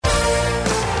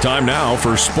Time now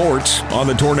for sports on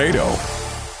the Tornado.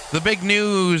 The big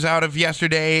news out of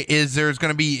yesterday is there's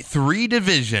going to be 3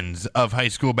 divisions of high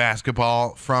school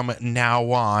basketball from now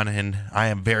on, and I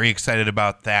am very excited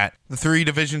about that. The 3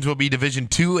 divisions will be Division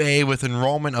 2A with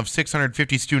enrollment of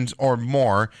 650 students or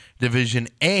more, Division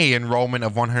A enrollment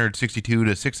of 162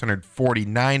 to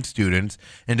 649 students,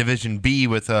 and Division B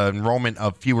with an enrollment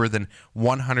of fewer than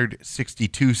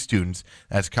 162 students.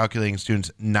 That's calculating students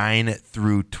 9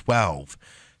 through 12.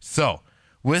 So,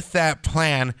 with that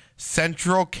plan,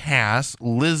 Central Cass,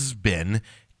 Lisbon,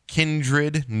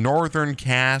 Kindred, Northern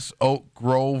Cass, Oak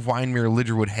Grove, Wyndmere,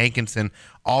 Lidgerwood, Hankinson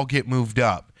all get moved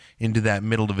up into that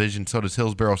middle division. So does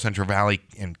Hillsborough, Central Valley,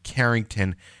 and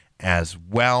Carrington as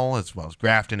well as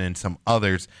Grafton and some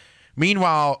others.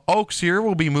 Meanwhile, Oaks here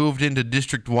will be moved into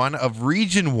District 1 of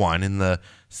Region 1 in the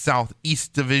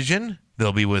Southeast Division.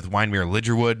 They'll be with Wyndmere,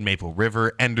 Lidgerwood, Maple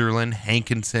River, Enderlin,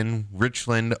 Hankinson,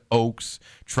 Richland, Oaks,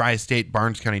 Tri-State,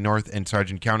 Barnes County North, and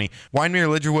Sargent County. Wyndmere,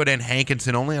 Lidgerwood, and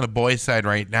Hankinson only on the boys' side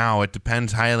right now. It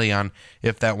depends highly on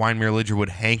if that Wyndmere, Lidgerwood,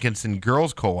 Hankinson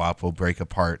girls co-op will break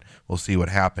apart. We'll see what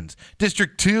happens.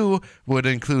 District 2 would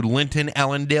include Linton,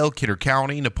 Ellendale, Kidder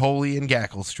County, Napoleon,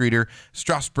 Gackle, Streeter,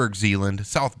 Strasburg, Zeeland,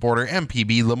 South Border,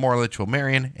 MPB, Lemoore, Litchfield,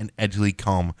 Marion, and Edgeley,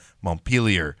 Combe,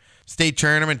 Montpelier. State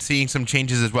tournament seeing some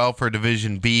changes as well for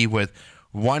Division B with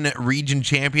one region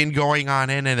champion going on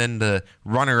in, and then the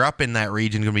runner-up in that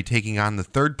region going to be taking on the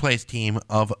third-place team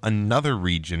of another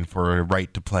region for a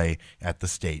right to play at the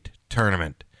state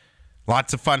tournament.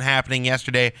 Lots of fun happening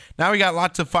yesterday. Now we got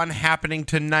lots of fun happening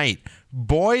tonight.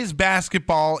 Boys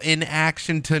basketball in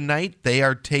action tonight. They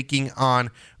are taking on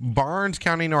Barnes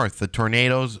County North, the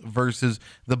Tornadoes versus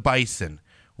the Bison.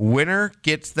 Winner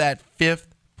gets that 5th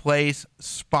place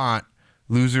spot.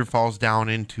 Loser falls down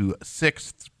into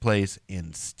 6th place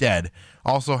instead.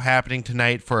 Also happening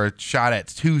tonight for a shot at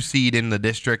 2 seed in the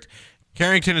district.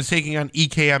 Carrington is taking on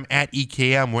EKM at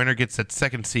EKM. Winner gets that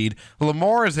 2nd seed.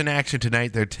 Lemoore is in action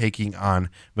tonight. They're taking on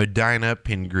Medina,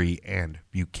 Pingree, and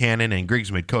Buchanan. And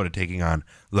Griggs Midkota taking on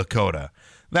Lakota.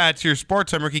 That's your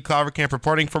sports. I'm Ricky Clovercamp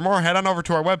reporting. For more, head on over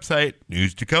to our website,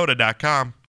 newsdakota.com.